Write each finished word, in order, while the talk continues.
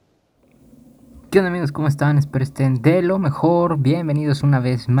¿Qué onda amigos? ¿Cómo están? Espero estén de lo mejor. Bienvenidos una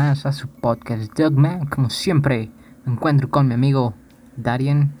vez más a su podcast Dogman. Como siempre, me encuentro con mi amigo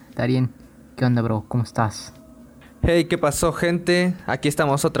Darien. Darien, ¿qué onda bro? ¿Cómo estás? Hey, ¿qué pasó, gente? Aquí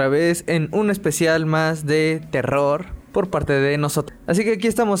estamos otra vez en un especial más de terror por parte de nosotros. Así que aquí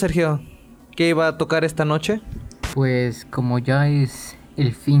estamos, Sergio. ¿Qué iba a tocar esta noche? Pues como ya es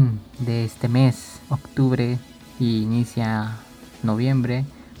el fin de este mes, octubre, y inicia noviembre,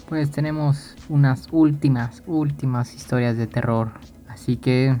 pues tenemos unas últimas historias de terror. Así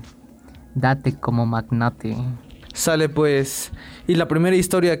que date como magnate. Sale pues. Y la primera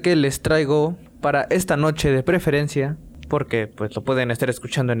historia que les traigo para esta noche de preferencia, porque pues lo pueden estar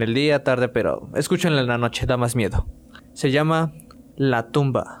escuchando en el día, tarde, pero escúchenla en la noche, da más miedo. Se llama La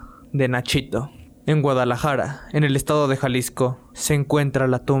tumba de Nachito. En Guadalajara, en el estado de Jalisco, se encuentra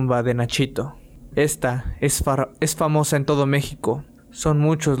la tumba de Nachito. Esta es famosa en todo México. Son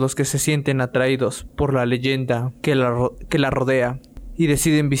muchos los que se sienten atraídos por la leyenda que la rodea y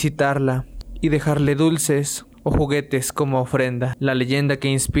deciden visitarla y dejarle dulces o juguetes como ofrenda. La leyenda que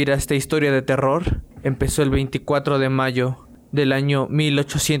inspira esta historia de terror empezó el 24 de mayo del año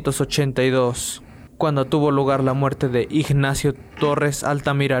 1882, cuando tuvo lugar la muerte de Ignacio Torres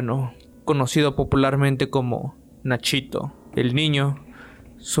Altamirano, conocido popularmente como Nachito. El niño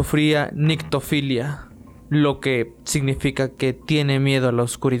sufría nictofilia, lo que significa que tiene miedo a la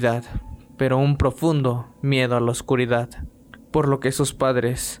oscuridad, pero un profundo miedo a la oscuridad, por lo que sus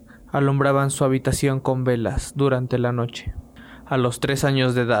padres alumbraban su habitación con velas durante la noche. A los 3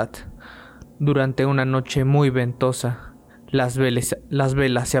 años de edad, durante una noche muy ventosa, las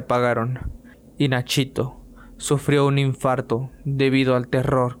velas se apagaron y Nachito sufrió un infarto debido al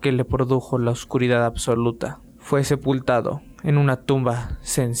terror que le produjo la oscuridad absoluta. Fue sepultado en una tumba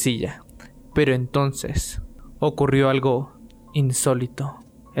sencilla. Pero entonces ocurrió algo insólito.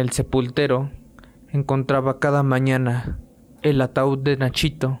 El sepultero encontraba cada mañana el ataúd de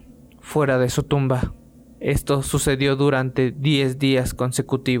Nachito fuera de su tumba. Esto sucedió durante 10 días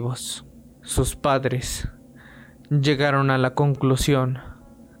consecutivos. Sus padres llegaron a la conclusión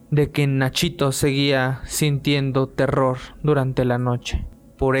de que Nachito seguía sintiendo terror durante la noche.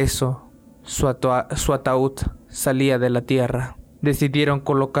 Por eso su ataúd salía de la tierra. Decidieron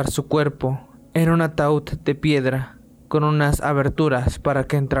colocar su cuerpo en un ataúd de piedra con unas aberturas para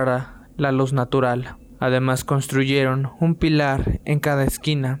que entrara la luz natural. Además construyeron un pilar en cada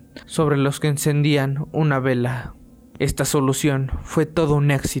esquina sobre los que encendían una vela. Esta solución fue todo un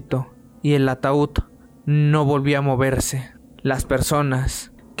éxito y el ataúd no volvió a moverse. Las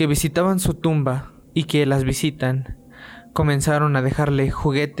personas que visitaban su tumba y que las visitan comenzaron a dejarle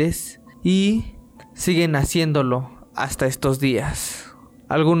juguetes y siguen haciéndolo hasta estos días.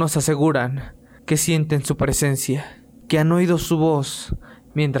 Algunos aseguran que sienten su presencia, que han oído su voz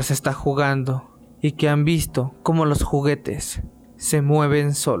mientras está jugando y que han visto cómo los juguetes se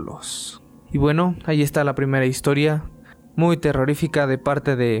mueven solos. Y bueno, ahí está la primera historia, muy terrorífica de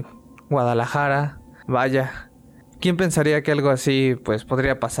parte de Guadalajara. Vaya, ¿quién pensaría que algo así pues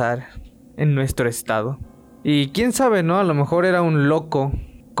podría pasar en nuestro estado? Y quién sabe, ¿no? A lo mejor era un loco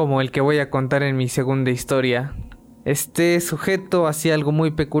como el que voy a contar en mi segunda historia. Este sujeto hacía algo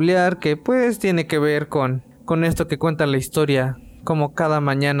muy peculiar que pues tiene que ver con esto que cuenta la historia, como cada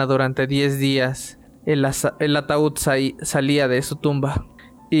mañana durante 10 días el ataúd salía de su tumba.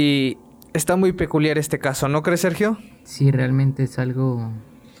 Y está muy peculiar este caso, ¿no crees, Sergio? Sí, realmente es algo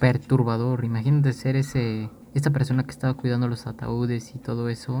perturbador. Imagínate ser esta persona que estaba cuidando los ataúdes y todo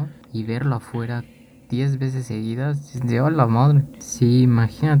eso y verlo afuera 10 veces seguidas. De la madre. Sí,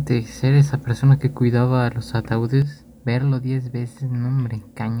 imagínate ser esa persona que cuidaba los ataúdes, verlo 10 veces, no hombre,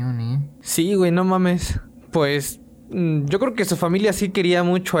 cañón, Sí, güey, no mames. Pues yo creo que su familia sí quería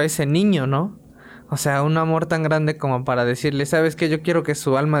mucho a ese niño, ¿no? O sea, un amor tan grande como para decirle, ¿sabes qué? Yo quiero que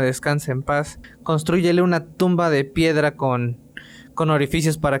su alma descanse en paz. Constrúyele una tumba de piedra con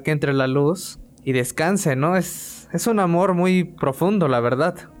orificios para que entre la luz y descanse, ¿no? Es un amor muy profundo, la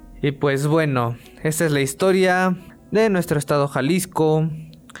verdad. Y pues bueno, esta es la historia de nuestro estado Jalisco.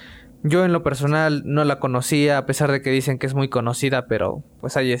 Yo en lo personal no la conocía, a pesar de que dicen que es muy conocida, pero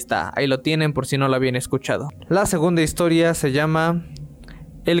pues ahí está, ahí lo tienen por si no la habían escuchado. La segunda historia se llama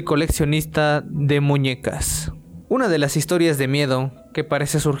El coleccionista de muñecas. Una de las historias de miedo que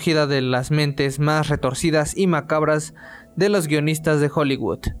parece surgida de las mentes más retorcidas y macabras de los guionistas de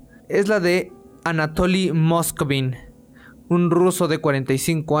Hollywood es la de Anatoly Moskvin, un ruso de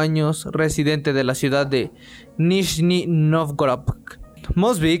 45 años residente de la ciudad de Nizhny Novgorod.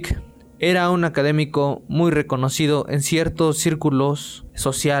 Moskvin era un académico muy reconocido en ciertos círculos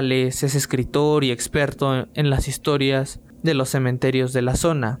sociales, es escritor y experto en las historias de los cementerios de la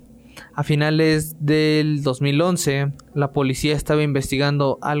zona. A finales del 2011, la policía estaba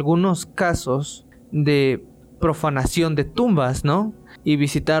investigando algunos casos de profanación de tumbas, ¿no? Y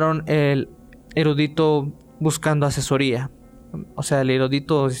visitaron el erudito buscando asesoría. O sea, el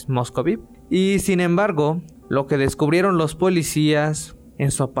erudito Moscovy. Y sin embargo, lo que descubrieron los policías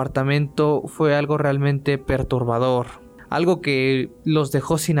en su apartamento fue algo realmente perturbador. Algo que los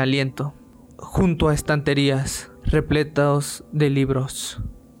dejó sin aliento. Junto a estanterías repletas de libros,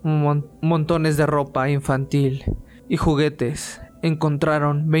 montones de ropa infantil y juguetes,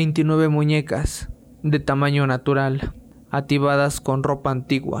 encontraron 29 muñecas de tamaño natural, atibadas con ropa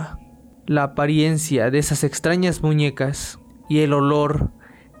antigua. La apariencia de esas extrañas muñecas y el olor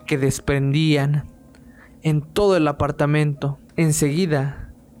que desprendían en todo el apartamento.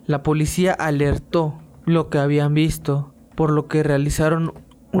 Enseguida, la policía alertó lo que habían visto, por lo que realizaron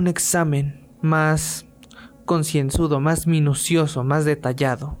un examen más concienzudo, más minucioso, más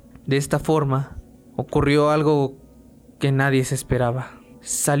detallado. De esta forma, ocurrió algo que nadie se esperaba.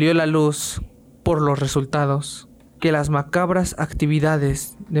 Salió a la luz, por los resultados, que las macabras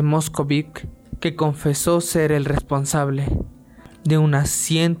actividades de Moscovic, que confesó ser el responsable de unas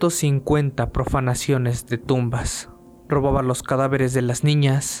 150 profanaciones de tumbas, robaba los cadáveres de las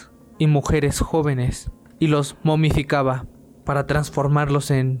niñas y mujeres jóvenes y los momificaba para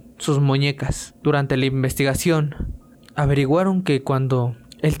transformarlos en sus muñecas. Durante la investigación, averiguaron que cuando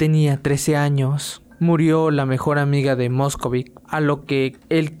él tenía 13 años, murió la mejor amiga de Moscovic, a lo que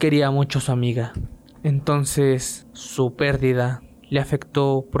él quería mucho a su amiga. Entonces, su pérdida le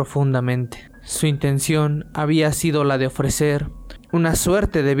afectó profundamente. Su intención había sido la de ofrecer una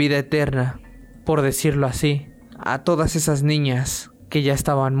suerte de vida eterna, por decirlo así, a todas esas niñas que ya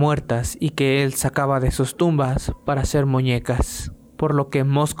estaban muertas y que él sacaba de sus tumbas para hacer muñecas, por lo que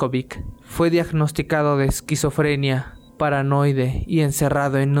Moscovic fue diagnosticado de esquizofrenia paranoide y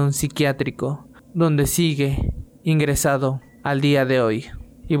encerrado en un psiquiátrico, donde sigue ingresado al día de hoy.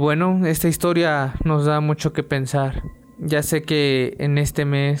 Y bueno, esta historia nos da mucho que pensar. Ya sé que en este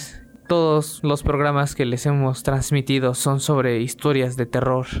mes todos los programas que les hemos transmitido son sobre historias de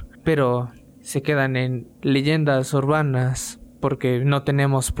terror, pero se quedan en leyendas urbanas, porque no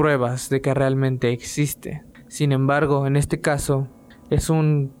tenemos pruebas de que realmente existe. Sin embargo, en este caso, es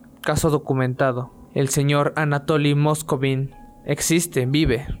un caso documentado. El señor Anatoly Moskovin existe,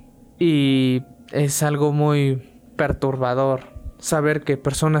 vive. Y es algo muy perturbador saber que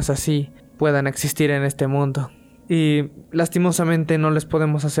personas así puedan existir en este mundo. Y lastimosamente no les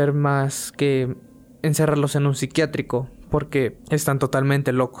podemos hacer más que encerrarlos en un psiquiátrico, porque están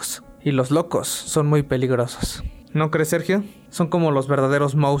totalmente locos. Y los locos son muy peligrosos. ¿No crees, Sergio? Son como los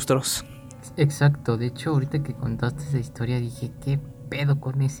verdaderos monstruos. Exacto, de hecho ahorita que contaste esa historia dije, ¿qué pedo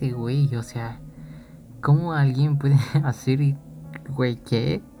con ese güey? O sea, ¿cómo alguien puede hacer, güey,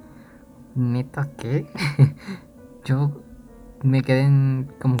 qué? ¿Neta qué? Yo me quedé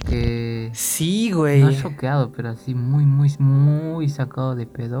como que... Sí, güey. No choqueado, pero así muy sacado de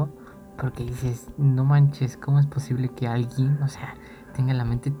pedo. Porque dices, no manches, ¿cómo es posible que alguien, o sea, tenga la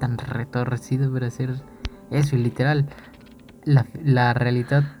mente tan retorcida para hacer eso? Y literal, la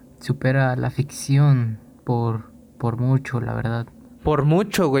realidad supera la ficción por mucho, la verdad. Por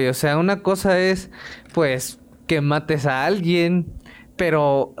mucho, güey. O sea, una cosa es, pues, que mates a alguien,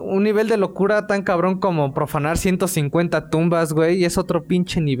 pero un nivel de locura tan cabrón como profanar 150 tumbas, güey, es otro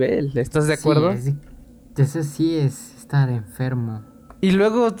pinche nivel. ¿Estás de acuerdo? Sí, eso sí es estar enfermo. Y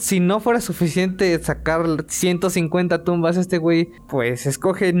luego, si no fuera suficiente sacar 150 tumbas, este güey, pues,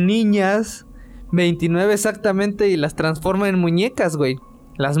 escoge niñas, 29 exactamente, y las transforma en muñecas, güey.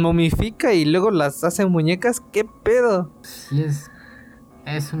 Las momifica y luego las hace muñecas. ¿Qué pedo? Sí,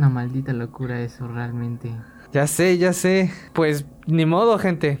 es una maldita locura eso, realmente. Ya sé. Pues ni modo,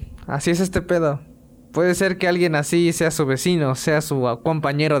 gente. Así es este pedo. Puede ser que alguien así sea su vecino, sea su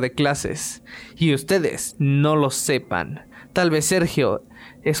compañero de clases, y ustedes no lo sepan. Tal vez Sergio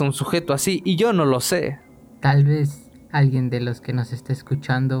es un sujeto así y yo no lo sé. Tal vez alguien de los que nos esté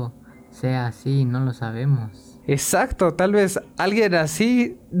escuchando sea así, no lo sabemos. Exacto, tal vez alguien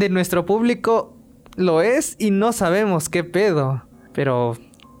así de nuestro público lo es y no sabemos qué pedo. Pero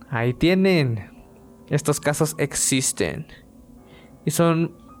ahí tienen. Estos casos existen. Y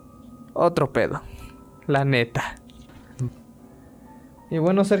son otro pedo. La neta. Y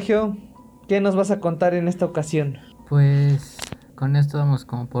bueno, Sergio, ¿qué nos vas a contar en esta ocasión? Pues con esto damos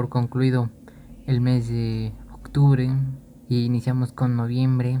como por concluido el mes de octubre. Y iniciamos con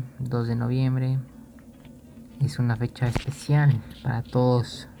noviembre, 2 de noviembre. Es una fecha especial para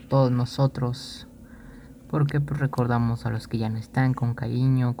todos nosotros, porque pues recordamos a los que ya no están con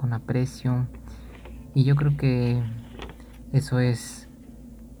cariño, con aprecio. Y yo creo que eso es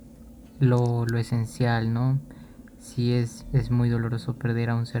lo esencial, ¿no? Sí es muy doloroso perder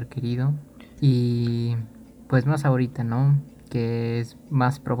a un ser querido. Y pues más ahorita, ¿no? Que es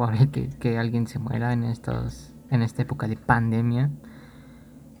más probable que alguien se muera en esta época de pandemia.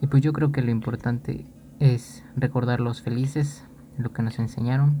 Y pues yo creo que lo importante es recordar los felices, lo que nos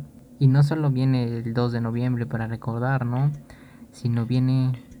enseñaron. Y no solo viene el 2 de noviembre para recordar, ¿no? Sino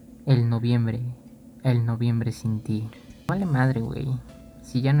viene el noviembre sin ti. Vale madre, güey.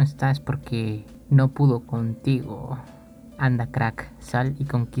 Si ya no estás porque no pudo contigo. Anda, crack, sal y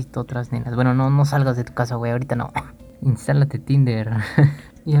conquista otras nenas. Bueno, no salgas de tu casa, güey, ahorita no. Instálate Tinder.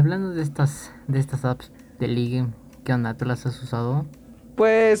 Y hablando de estas apps de ligue, ¿qué onda? ¿Tú las has usado?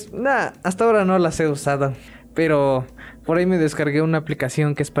 Pues, nada, hasta ahora no las he usado. Pero por ahí me descargué una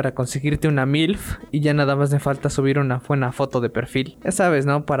aplicación que es para conseguirte una MILF. Y ya nada más me falta subir una buena foto de perfil. Ya sabes,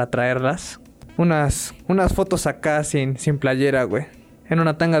 ¿no? Para traerlas. Unas fotos acá sin playera, güey. En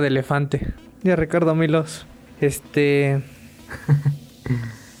una tanga de elefante. Ya Ricardo Milos.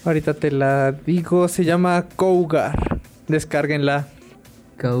 Ahorita te la digo. Se llama Cougar. Descárguenla.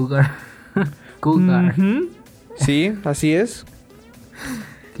 Cougar. Cougar. Sí, así es.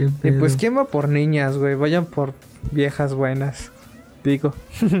 ¿Qué Y pedo? pues, ¿quién va por niñas, güey? Vayan por viejas buenas. Digo,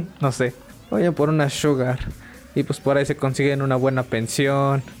 no sé. Vayan por una sugar. Y pues por ahí se consiguen una buena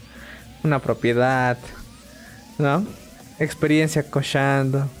pensión. Una propiedad. ¿No? Experiencia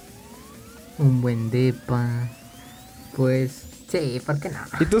cochando. Un buen depa. Pues sí, ¿por qué no?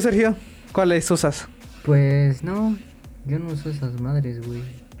 ¿Y tú, Sergio? ¿Cuáles usas? Pues no, yo no uso esas madres, güey.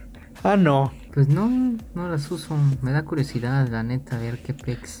 Ah, no. Pues no las uso. Me da curiosidad, la neta, a ver qué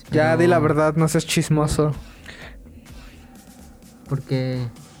pex. Ya, Pero di la verdad, no seas chismoso. Porque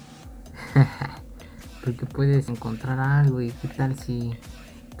porque puedes encontrar algo y qué tal si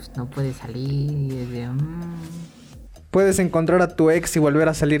pues no puedes salir y es de Puedes encontrar a tu ex y volver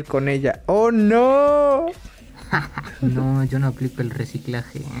a salir con ella. ¡Oh, no! no, yo no aplico el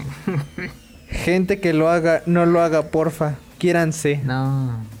reciclaje. Gente que lo haga, no lo haga, porfa. Quiéranse.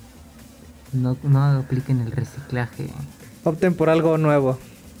 No apliquen el reciclaje. Opten por algo nuevo.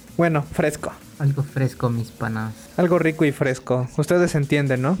 Bueno, fresco. Algo fresco, mis panas. Algo rico y fresco. Ustedes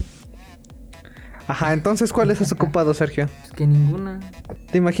entienden, ¿no? Ajá, entonces, ¿cuáles has ocupado, Sergio? Pues que ninguna.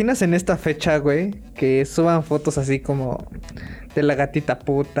 ¿Te imaginas en esta fecha, güey? Que suban fotos así como de la gatita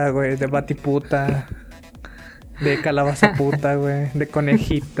puta, güey, de batiputa, de calabaza puta, güey, de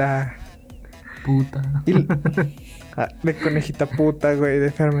conejita. Puta. De conejita puta, güey, de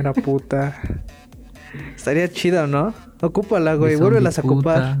enfermera puta. Estaría chido, ¿no? Ocúpala, güey, De vuélvelas a zombie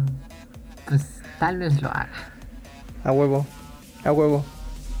ocupar. puta. Pues tal vez lo haga. A huevo, a huevo.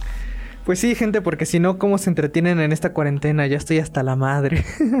 Pues sí, gente, porque si no, ¿cómo se entretienen en esta cuarentena? Ya estoy hasta la madre.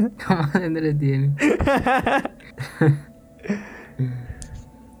 ¿Cómo se entretiene?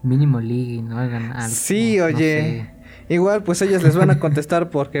 Mínimo ligue, no hagan algo. Sí, no oye. sé. Igual, pues ellas les van a contestar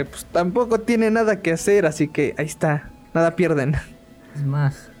porque pues tampoco tiene nada que hacer, así que ahí está. Nada pierden. Es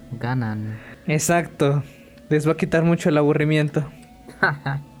más, ganan. Exacto. Les va a quitar mucho el aburrimiento.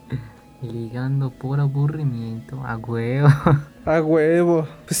 Ligando por aburrimiento, a huevo. A huevo.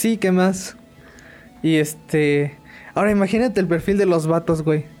 Pues sí, ¿qué más? Y ahora imagínate el perfil de los vatos,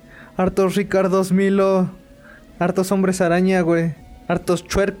 güey. Hartos Ricardos Milo. Hartos hombres araña, güey. Hartos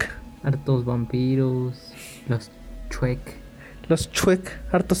chuerk. Hartos vampiros, los chuec. Los chuec.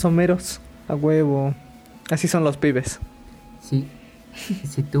 Hartos homeros. A huevo. Así son los pibes. Sí,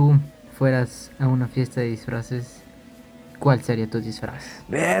 si tú fueras a una fiesta de disfraces, ¿cuál sería tu disfraz?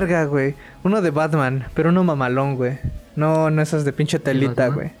 Verga, güey. Uno de Batman, pero uno mamalón, güey. No esas de pinche telita,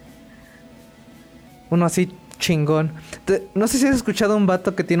 Batman? güey. Uno así chingón. No sé si has escuchado un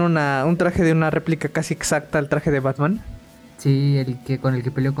vato que tiene un traje de una réplica casi exacta al traje de Batman. Sí, con el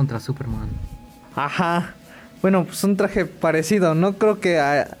que peleó contra Superman. Ajá. Bueno, pues un traje parecido. No creo que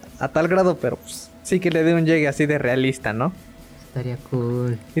a tal grado, pero pues sí que le dé un llegue así de realista, ¿no? Estaría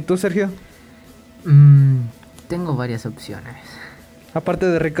cool. ¿Y tú, Sergio? Tengo varias opciones. Aparte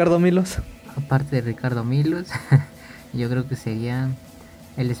de Ricardo Milos. Aparte de Ricardo Milos, yo creo que sería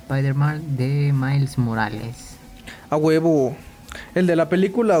el Spider-Man de Miles Morales. A huevo. ¿El de la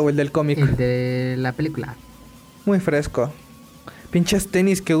película o el del cómic? El de la película. Muy fresco. Pinches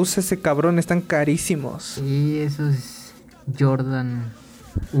tenis que usa ese cabrón están carísimos. Y esos Jordan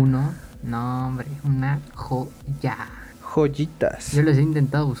 1. No, hombre, una joya. Joyitas. Yo los he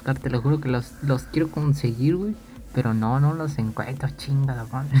intentado buscar, te lo juro que los quiero conseguir, güey. Pero no los encuentro, chingada,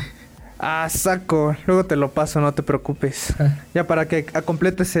 madre. Ah, saco. Luego te lo paso, no te preocupes. Ya para que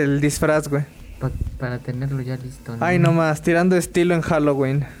completes el disfraz, güey. Para tenerlo ya listo, ¿no? Ay, nomás, tirando estilo en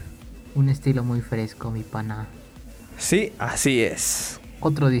Halloween. Un estilo muy fresco, mi pana. Sí, así es.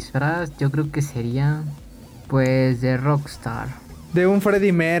 Otro disfraz yo creo que sería pues de Rockstar. De un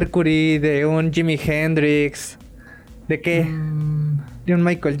Freddie Mercury, de un Jimi Hendrix. ¿De qué? De un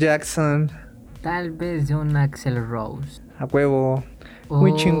Michael Jackson. Tal vez de un Axl Rose. A huevo.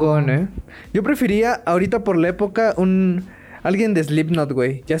 Muy chingón, ¿eh? Yo prefería ahorita por la época alguien de Slipknot,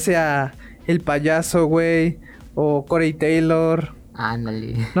 güey. Ya sea el payaso, güey. O Corey Taylor.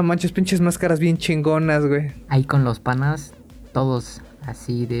 Ándale. No manches, pinches máscaras bien chingonas, güey. Ahí con los panas, todos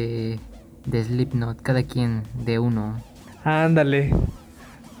así de Slipknot, cada quien de uno. Ándale.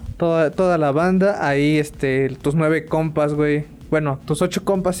 Toda la banda, ahí tus 9 compas, güey. Bueno, tus 8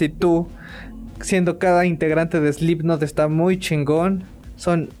 compas y tú, siendo cada integrante de Slipknot, está muy chingón.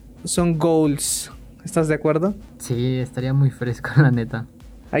 Son goals. ¿Estás de acuerdo? Sí, estaría muy fresco, la neta.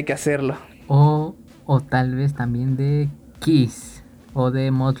 Hay que hacerlo. O tal vez también de Kiss o de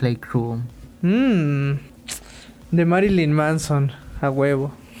Motley Crue. De Marilyn Manson, a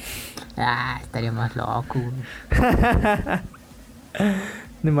huevo. Estaría más loco, güey.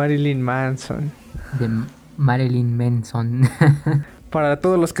 De Marilyn Manson. De Marilyn Manson. Para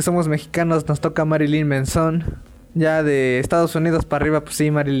todos los que somos mexicanos nos toca Marilyn Manson. Ya de Estados Unidos para arriba, pues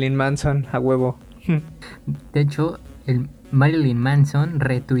sí, Marilyn Manson, a huevo. De hecho, el Marilyn Manson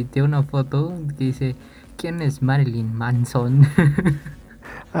retuiteó una foto que dice: ¿quién es Marilyn Manson?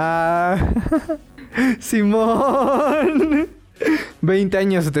 Simón. 20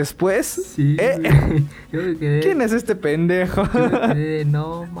 años después. Sí. Yo me quedé, ¿quién es este pendejo? yo me quedé,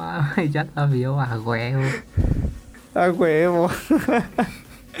 no mames, ya la vio a huevo. A huevo.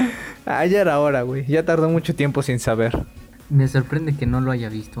 Ya era hora, güey. Ya tardó mucho tiempo sin saber. Me sorprende que no lo haya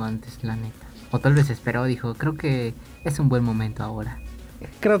visto antes, la neta. O tal vez esperó, dijo, creo que es un buen momento ahora.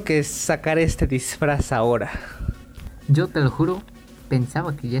 Creo que sacaré este disfraz ahora. Yo te lo juro,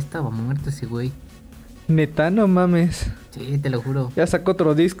 pensaba que ya estaba muerto ese güey. Neta, no mames. Sí, te lo juro. Ya sacó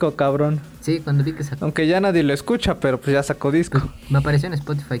otro disco, cabrón. Sí, cuando vi que sacó... Aunque ya nadie lo escucha, pero pues ya sacó disco. Pues, me apareció en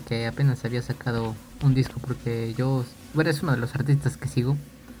Spotify que apenas había sacado un disco porque yo... Bueno, es uno de los artistas que sigo.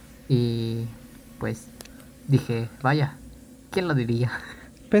 Y pues dije, vaya, ¿quién lo diría?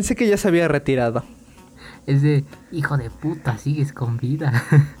 Pensé que ya se había retirado. Es de, hijo de puta, sigues con vida.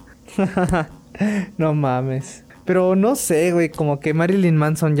 No mames. Pero no sé, güey, como que Marilyn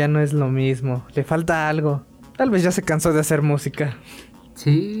Manson ya no es lo mismo. Le falta algo. Tal vez ya se cansó de hacer música.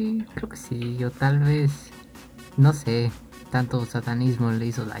 Sí, creo que sí. O tal vez, no sé, tanto satanismo le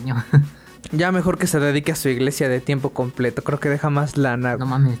hizo daño. Ya mejor que se dedique a su iglesia de tiempo completo. Creo que deja más lana. No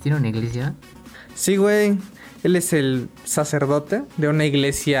mames, ¿tiene una iglesia? Sí, güey. Él es el sacerdote de una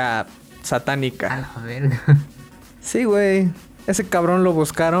iglesia A satánica. la verga. Sí, güey. Ese cabrón lo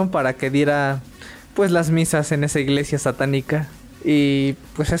buscaron para que diera pues las misas en esa iglesia satánica. Y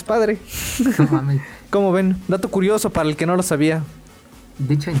pues es padre. No mames. ¿Cómo ven? Dato curioso para el que no lo sabía.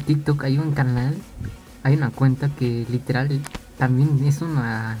 De hecho, en TikTok hay un canal, hay una cuenta que literal también es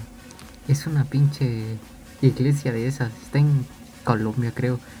una pinche iglesia de esas. Está en Colombia,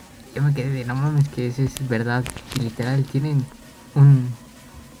 creo. Yo me quedé de, no mames, que eso es verdad. Y literal tienen un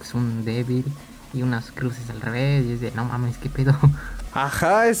débil y unas cruces al revés. Y es de, no mames, qué pedo.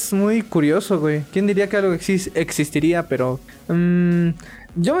 Ajá, es muy curioso, güey. ¿Quién diría que algo existiría? Pero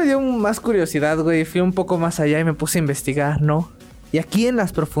yo me dio más curiosidad, güey. Fui un poco más allá y me puse a investigar, ¿no? Y aquí en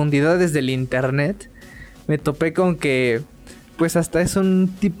las profundidades del internet me topé con que pues hasta es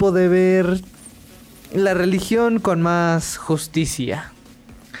un tipo de ver la religión con más justicia.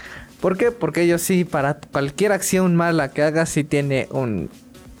 ¿Por qué? Porque ellos sí, para cualquier acción mala que hagas sí tiene un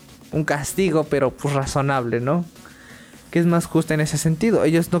castigo, pero pues razonable, ¿no? Que es más justo en ese sentido.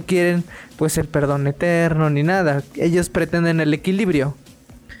 Ellos no quieren pues el perdón eterno ni nada. Ellos pretenden el equilibrio.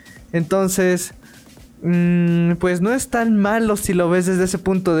 Entonces, pues no es tan malo si lo ves desde ese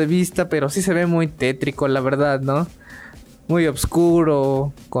punto de vista, pero sí se ve muy tétrico, la verdad, ¿no? Muy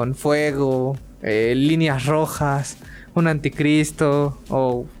oscuro, con fuego, líneas rojas, un anticristo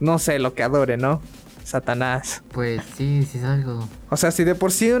o no sé, lo que adore, ¿no? Satanás. Pues sí, sí es algo. O sea, si de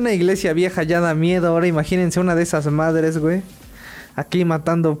por sí una iglesia vieja ya da miedo, ahora imagínense una de esas madres, güey. Aquí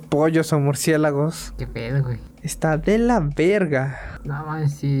matando pollos o murciélagos. Qué pedo, güey. Está de la verga. No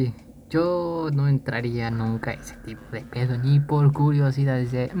mames, sí. Yo no entraría nunca a ese tipo de pedo, ni por curiosidad.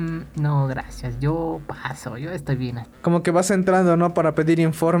 De, no, gracias, yo paso, yo estoy bien. Como que vas entrando, ¿no? Para pedir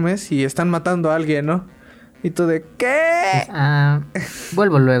informes y están matando a alguien, ¿no? Y tú de, ¿qué?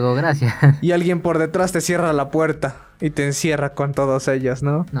 Vuelvo luego, gracias. Y alguien por detrás te cierra la puerta y te encierra con todos ellos,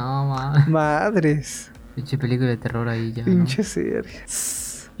 ¿no? No, mames. Madres. Pinche película de terror ahí ya, Pinche ¿no? serie.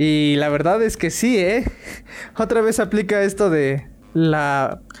 Y la verdad es que sí, ¿eh? Otra vez aplica esto de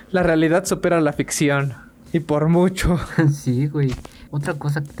la realidad supera la ficción. Y por mucho. Sí, güey. Otra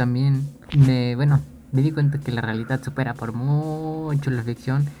cosa que también me di cuenta que la realidad supera por mucho la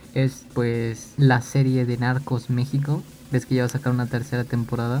ficción es pues la serie de Narcos México. Ves que ya va a sacar una tercera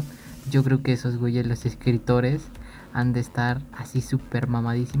temporada. Yo creo que esos güeyes, los escritores, han de estar así súper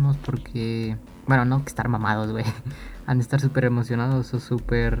mamadísimos porque... Bueno, no que estar mamados, güey. Han de estar súper emocionados o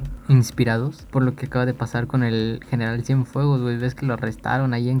súper inspirados por lo que acaba de pasar con el general Cienfuegos, güey. Ves que lo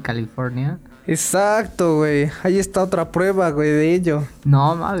arrestaron ahí en California. Exacto, güey. Ahí está otra prueba, güey, de ello.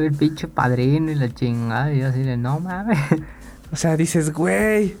 No mames, el pinche padrino y la chingada. Y yo así de, no mames. O sea, dices,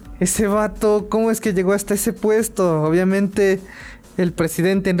 güey, ese vato, ¿cómo es que llegó hasta ese puesto? Obviamente, el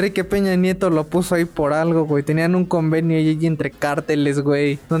presidente Enrique Peña Nieto lo puso ahí por algo, güey. Tenían un convenio ahí entre cárteles,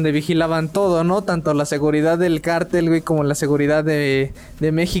 güey, donde vigilaban todo, ¿no? Tanto la seguridad del cártel, güey, como la seguridad de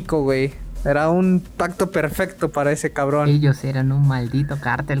México, güey. Era un pacto perfecto para ese cabrón. Ellos eran un maldito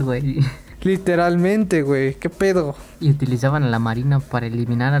cártel, güey. Literalmente, güey, ¿qué pedo? Y utilizaban a la marina para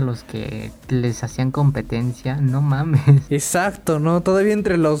eliminar a los que les hacían competencia. No mames. Exacto, ¿no? Todavía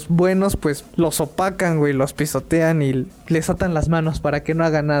entre los buenos, pues los opacan, güey, los pisotean y les atan las manos para que no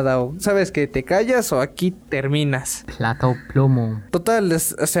haga nada. O sabes que te callas o aquí terminas. Plata o plomo. Total, o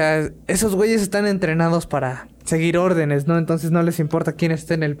sea, esos güeyes están entrenados para seguir órdenes, ¿no? Entonces no les importa quién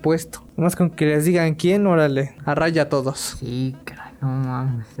esté en el puesto. Nomás con que les digan quién, órale, a raya a todos. Sí, caray, no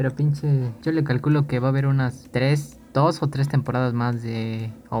mames. Pero pinche, yo le calculo que va a haber unas 2 o 3 temporadas más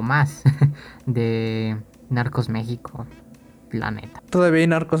o más, de Narcos México. La neta. Todavía hay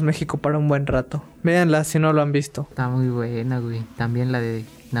Narcos México para un buen rato. Véanla si no lo han visto. Está muy buena, güey. También la de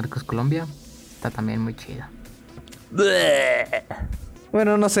Narcos Colombia está también muy chida.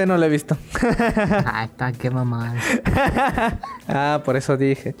 Bueno, no sé, no la he visto. Ah, está, qué mamada. Ah, por eso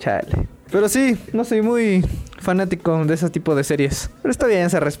dije, chale. Pero sí, no soy muy fanático de ese tipo de series. Pero está bien,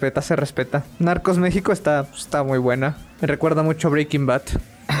 se respeta, se respeta. Narcos México está muy buena. Me recuerda mucho a Breaking Bad.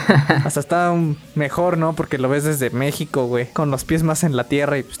 Hasta está mejor, ¿no? Porque lo ves desde México, güey. Con los pies más en la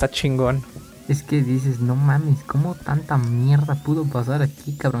tierra y está chingón. Es que dices, no mames, ¿cómo tanta mierda pudo pasar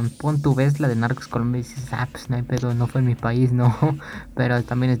aquí, cabrón? Pon tu ves la de Narcos Colombia y dices, pues no hay pedo, no fue en mi país, no. Pero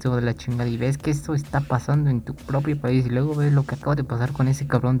también estuvo de la chingada y ves que esto está pasando en tu propio país y luego ves lo que acaba de pasar con ese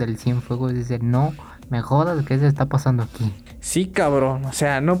cabrón del Cienfuegos y dices, no me jodas que eso está pasando aquí. Sí, cabrón, o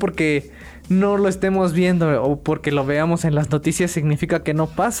sea, no porque no lo estemos viendo o porque lo veamos en las noticias significa que no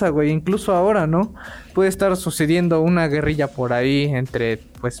pasa, güey. Incluso ahora, ¿no? Puede estar sucediendo una guerrilla por ahí entre,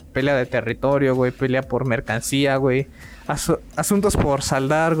 pues, pelea de territorio, güey, pelea por mercancía, güey. Asuntos por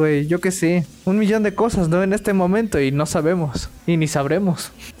saldar, güey, yo qué sé. 1,000,000 de cosas, ¿no? En este momento y no sabemos. Y ni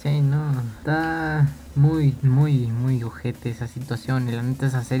sabremos. Sí, no, está muy, muy, muy ojete esa situación. Y la neta,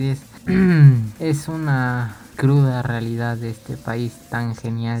 esa serie es una cruda realidad de este país tan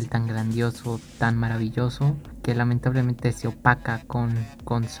genial, tan grandioso, tan maravilloso, que lamentablemente se opaca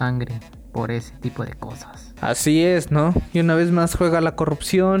con sangre por ese tipo de cosas. Así es, ¿no? Y una vez más juega la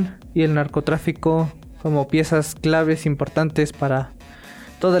corrupción y el narcotráfico como piezas claves importantes para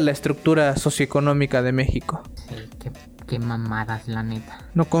toda la estructura socioeconómica de México. Sí, qué mamadas, la neta.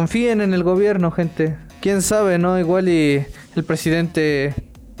 No confíen en el gobierno, gente. Quién sabe, ¿no? Igual y el presidente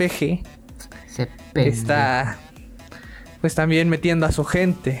PG Se pendejo. está pues también metiendo a su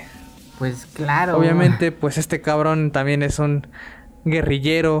gente. Pues claro. Obviamente, pues este cabrón también es un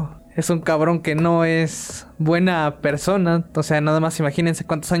guerrillero. Es un cabrón que no es buena persona. O sea, nada más imagínense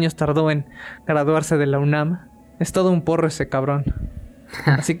cuántos años tardó en graduarse de la UNAM. Es todo un porro ese cabrón.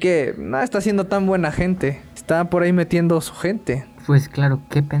 Así que no está siendo tan buena gente. Está por ahí metiendo su gente. Pues claro,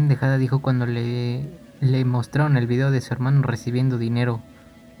 qué pendejada dijo cuando le mostraron el video de su hermano recibiendo dinero.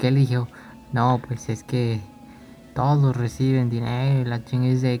 Que él dijo, no, pues es que todos reciben dinero. La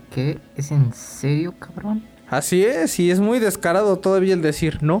chingada es de ¿qué? ¿Es en serio, cabrón? Así es, y es muy descarado todavía el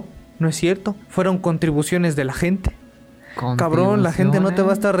decir no es cierto. Fueron contribuciones de la gente. Cabrón, la gente no te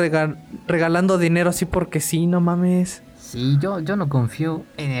va a estar regalando dinero así porque sí, no mames. Sí, yo no confío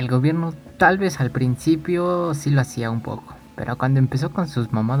en el gobierno. Tal vez al principio sí lo hacía un poco. Pero cuando empezó con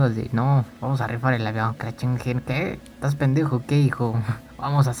sus mamadas de no, vamos a rifar el avión, que la chingada, ¿qué? ¿Estás pendejo? ¿Qué, hijo?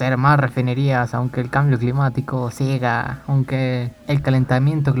 Vamos a hacer más refinerías, aunque el cambio climático siga, aunque el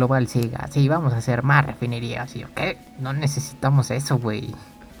calentamiento global siga. Sí, vamos a hacer más refinerías. ¿Y qué? No necesitamos eso, güey.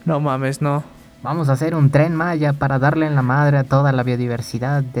 No mames, no. Vamos a hacer un tren Maya para darle en la madre a toda la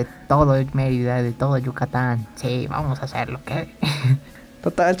biodiversidad de todo Mérida, de todo Yucatán. Sí, vamos a hacerlo, ¿qué?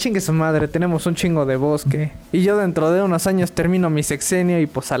 Total, chingue su madre, tenemos un chingo de bosque. Y yo dentro de unos años termino mi sexenio y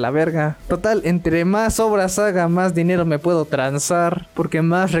pues a la verga. Total, entre más obras haga, más dinero me puedo transar. Porque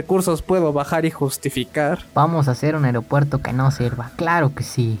más recursos puedo bajar y justificar. Vamos a hacer un aeropuerto que no sirva. Claro que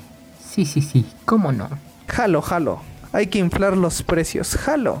sí. Sí, ¿cómo no? Jalo. hay que inflar los precios.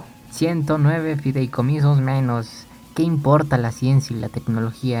 Jalo. 109 fideicomisos menos. ¿Qué importa la ciencia y la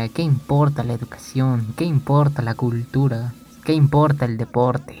tecnología? ¿Qué importa la educación? ¿Qué importa la cultura? ¿Qué importa el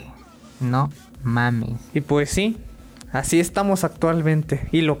deporte? No mames. Y pues sí, así estamos actualmente.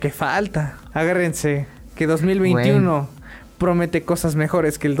 Y lo que falta. Agárrense, que 2021 promete cosas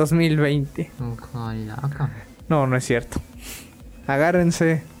mejores que el 2020. Ojalá, cabrón. No, no es cierto.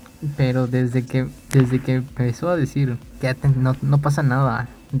 Agárrense. Pero desde que empezó a decir que no pasa nada,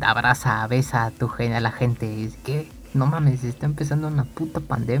 abraza, besa a la gente, es que no mames, está empezando una puta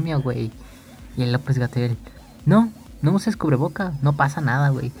pandemia, güey. Y el López-Gatell, no uses cubreboca, no pasa nada,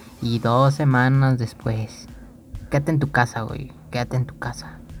 güey. Y 2 semanas después, quédate en tu casa, güey, quédate en tu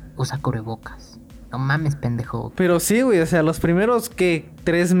casa, usa cubrebocas. No mames, pendejo. Pero sí, güey, o sea, los primeros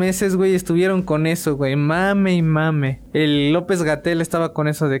 3 meses, güey, estuvieron con eso, güey, mame y mame. El López-Gatell estaba con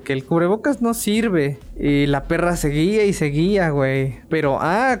eso de que el cubrebocas no sirve. Y la perra seguía y seguía, güey. Pero,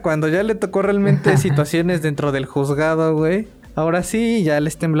 cuando ya le tocó realmente situaciones dentro del juzgado, güey. Ahora sí, ya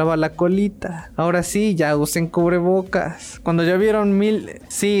les temblaba la colita. Ahora sí, ya usen cubrebocas. Cuando ya vieron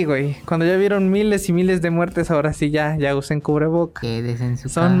Sí, güey. Cuando ya vieron miles y miles de muertes, ahora sí, ya usen cubrebocas. Quédese en su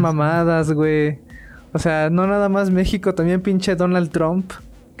casa. Son mamadas, güey. O sea, no nada más México, también pinche Donald Trump,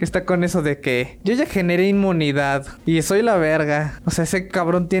 que está con eso de que yo ya generé inmunidad y soy la verga. O sea, ese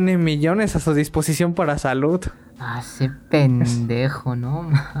cabrón tiene millones a su disposición para salud. Ese pendejo, ¿no?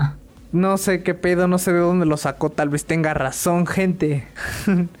 No sé qué pedo, no sé de dónde lo sacó, tal vez tenga razón, gente.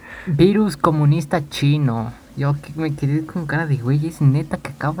 Virus comunista chino. Yo me quedé con cara de güey, es neta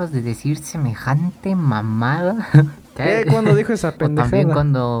que acabas de decir semejante mamada. ¿Qué? ¿Cuándo dijo esa pendejada? O también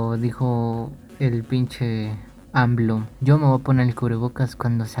cuando dijo el pinche AMLO, yo me voy a poner el cubrebocas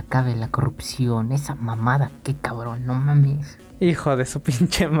cuando se acabe la corrupción. Esa mamada, qué cabrón, no mames. Hijo de su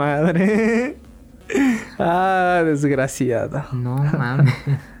pinche madre. Desgraciado. No mames.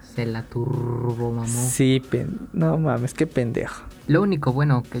 Se la turbo, mamó. Sí, no mames, qué pendejo. Lo único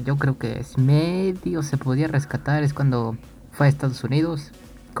bueno que yo creo que es medio se podía rescatar es cuando fue a Estados Unidos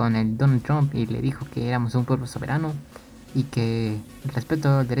con el Donald Trump y le dijo que éramos un pueblo soberano y que el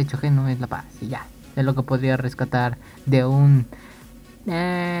respeto al derecho ajeno es la paz. Y ya, es lo que podría rescatar de un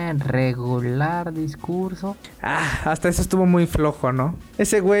regular discurso. Hasta eso estuvo muy flojo, ¿no?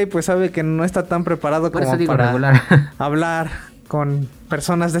 Ese güey pues sabe que no está tan preparado Por como eso digo para regular. hablar con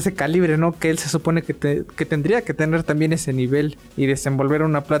personas de ese calibre, ¿no? Que él se supone que tendría que tener también ese nivel y desenvolver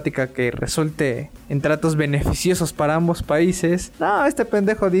una plática que resulte en tratos beneficiosos para ambos países. No, este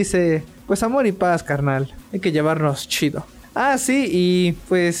pendejo dice, pues amor y paz, carnal. Hay que llevarnos chido. Sí, y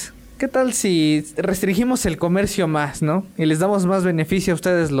pues, ¿qué tal si restringimos el comercio más, no? Y les damos más beneficio a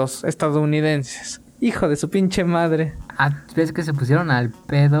ustedes los estadounidenses. Hijo de su pinche madre. ¿Ves que se pusieron al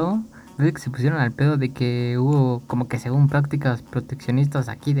pedo? ¿Ves que se pusieron al pedo de que hubo como que según prácticas proteccionistas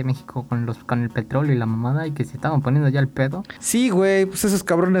aquí de México con el petróleo y la mamada y que se estaban poniendo ya al pedo? Sí, güey, pues esos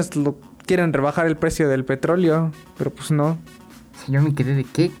cabrones quieren rebajar el precio del petróleo, pero pues no. Sí, yo me quedé de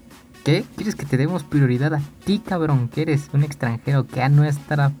 ¿qué? ¿Quieres que te demos prioridad a ti, cabrón? Que eres un extranjero, que a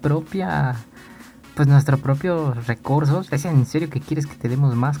nuestra propia... Pues nuestros propios recursos. ¿Es en serio que quieres que te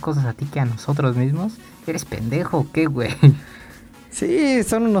demos más cosas a ti que a nosotros mismos? ¿Eres pendejo o qué, güey? Sí,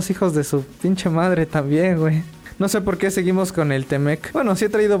 son unos hijos de su pinche madre también, güey. No sé por qué seguimos con el Temec. Bueno, sí ha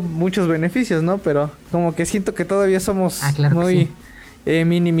traído muchos beneficios, ¿no? Pero como que siento que todavía somos claro muy sí.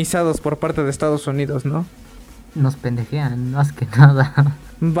 Minimizados por parte de Estados Unidos, ¿no? Nos pendejean más que nada.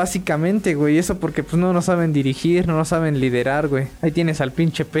 Básicamente, güey, eso porque pues no nos saben dirigir, no nos saben liderar, güey. Ahí tienes al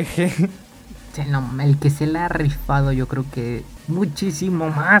pinche PG. El que se la ha rifado yo creo que muchísimo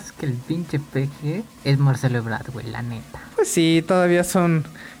más que el pinche PG es Marcelo Ebrard, güey, la neta. Pues sí, todavía son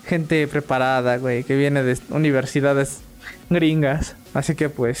gente preparada, güey, que viene de universidades gringas. Así que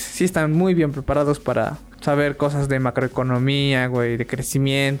pues sí están muy bien preparados para saber cosas de macroeconomía, güey, de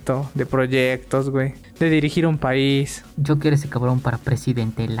crecimiento, de proyectos, güey, de dirigir un país. Yo quiero ese cabrón para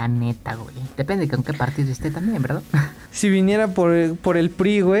presidente, la neta, güey. Depende de con qué partido esté también, ¿verdad? Si viniera por el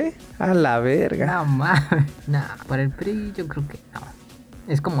PRI, güey, a la verga. No, mames. No, por el PRI yo creo que no.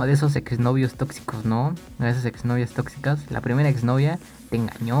 Es como de esos exnovios tóxicos, ¿no? De esas exnovias tóxicas. La primera exnovia te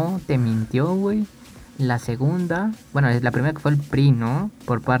engañó, te mintió, güey. La segunda, bueno, la primera que fue el PRI, ¿no?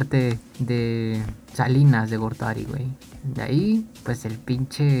 Por parte de Salinas de Gortari, güey. De ahí, pues el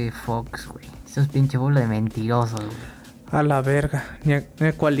pinche Fox, güey. Esos pinche bola de mentirosos, güey. A la verga, ni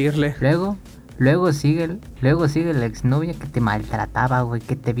a cuál irle. Luego sigue la exnovia que te maltrataba, güey,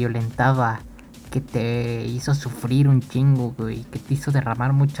 que te violentaba, que te hizo sufrir un chingo, güey, que te hizo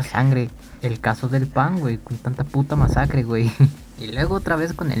derramar mucha sangre. El caso del PAN, güey, con tanta puta masacre, güey. Y luego otra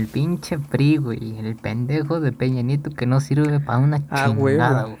vez con el pinche PRI, güey. El pendejo de Peña Nieto que no sirve para una chingada,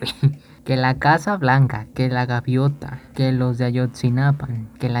 huevo. güey. Que la Casa Blanca, que la Gaviota, que los de Ayotzinapan,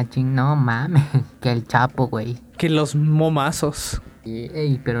 que la no mames. Que el Chapo, güey. Que los momazos.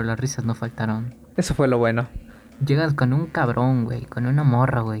 Ey, pero las risas no faltaron. Eso fue lo bueno. Llegas con un cabrón, güey, con una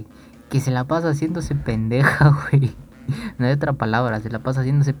morra, güey, que se la pasa haciéndose pendeja, güey. No hay otra palabra, se la pasa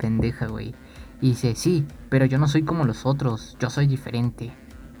haciéndose pendeja, güey. Y dice, sí, pero yo no soy como los otros, yo soy diferente.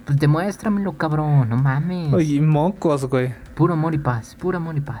 Pues demuéstramelo, cabrón, no mames. Oye, mocos, güey. Puro amor y paz, puro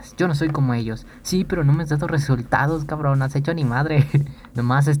amor y paz. Yo no soy como ellos. Sí, pero no me has dado resultados, cabrón, no has hecho ni madre.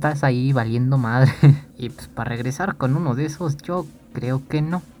 Nomás estás ahí valiendo madre. Y pues para regresar con uno de esos, yo creo que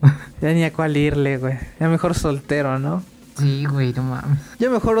no. Ya ni a cuál irle, güey. Ya mejor soltero, ¿no? Sí, güey, no mames. Ya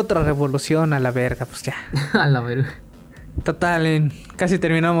mejor otra revolución a la verga, pues ya. A la verga. Total, casi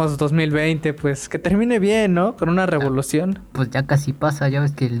terminamos 2020, pues que termine bien, ¿no? Con una revolución. Pues ya casi pasa, ya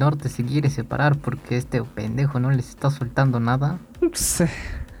ves que el norte se quiere separar porque este pendejo no les está soltando nada. Pues,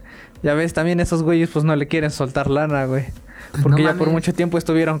 ya ves, también esos güeyes pues no le quieren soltar lana, güey. Pues Porque no ya por mames. mucho tiempo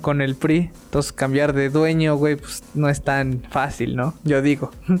estuvieron con el PRI. Entonces cambiar de dueño, güey, pues no es tan fácil, ¿no? Yo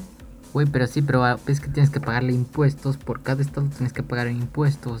digo. Güey, pero sí, pero ves que tienes que pagarle impuestos. Por cada estado tienes que pagar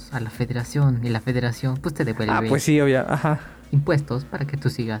impuestos a la federación. Y la federación pues te devuelve Ah, pues sí, obvio, ajá. impuestos para que tú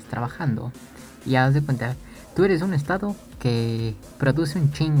sigas trabajando. Y haz de cuenta, tú eres un estado que produce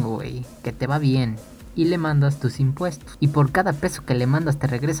un chingo, güey, que te va bien. Y le mandas tus impuestos. Y por cada peso que le mandas te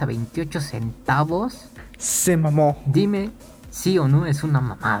regresa 28 centavos. Se mamó. Dime sí o no es una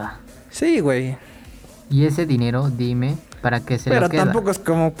mamada. Sí, güey. Y ese dinero, dime, para qué se Pero lo queda. tampoco es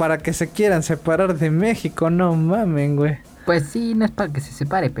como para que se quieran separar de México, no mamen, güey. Pues sí, no es para que se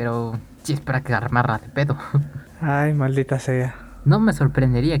separe, pero sí es para que armarla de pedo. Ay, maldita sea. No me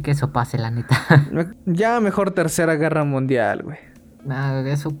sorprendería que eso pase, la neta. Ya mejor tercera guerra mundial, güey. Nah,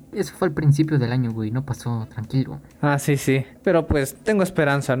 eso fue al principio del año, güey, no pasó, tranquilo. Ah, sí, sí. Pero pues tengo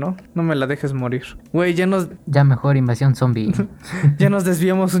esperanza, ¿no? No me la dejes morir. Güey, ya nos Ya mejor invasión zombie.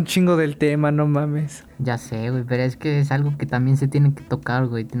 desviamos un chingo del tema, no mames. Ya sé, güey, pero es que es algo que también se tiene que tocar,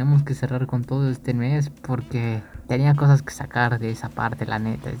 güey. Tenemos que cerrar con todo este mes porque tenía cosas que sacar de esa parte, la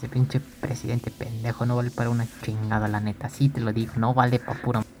neta. Ese pinche presidente pendejo no vale para una chingada, la neta. Sí te lo digo, no vale para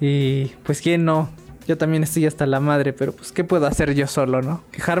pura... Y pues quién no. Yo también estoy hasta la madre, pero pues ¿qué puedo hacer yo solo, no?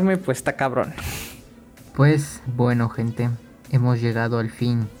 Quejarme, pues está cabrón. Pues bueno, gente, hemos llegado al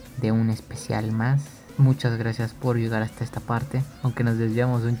fin de un especial más. Muchas gracias por llegar hasta esta parte, aunque nos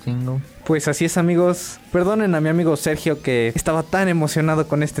desviamos un chingo. Pues así es, amigos. Perdonen a mi amigo Sergio que estaba tan emocionado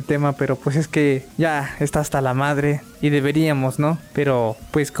con este tema, pero pues es que ya está hasta la madre y deberíamos, ¿no? Pero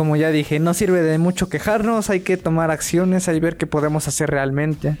pues como ya dije, no sirve de mucho quejarnos, hay que tomar acciones, hay que ver qué podemos hacer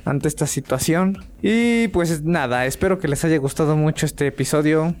realmente ante esta situación. Y pues nada, espero que les haya gustado mucho este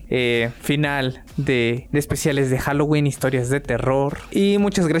episodio final de especiales de Halloween, historias de terror. Y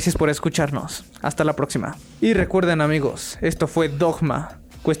muchas gracias por escucharnos. Hasta la próxima. Y recuerden, amigos, esto fue Dogma.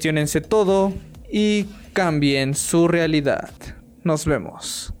 Cuestiónense todo y cambien su realidad. Nos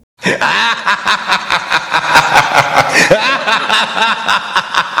vemos.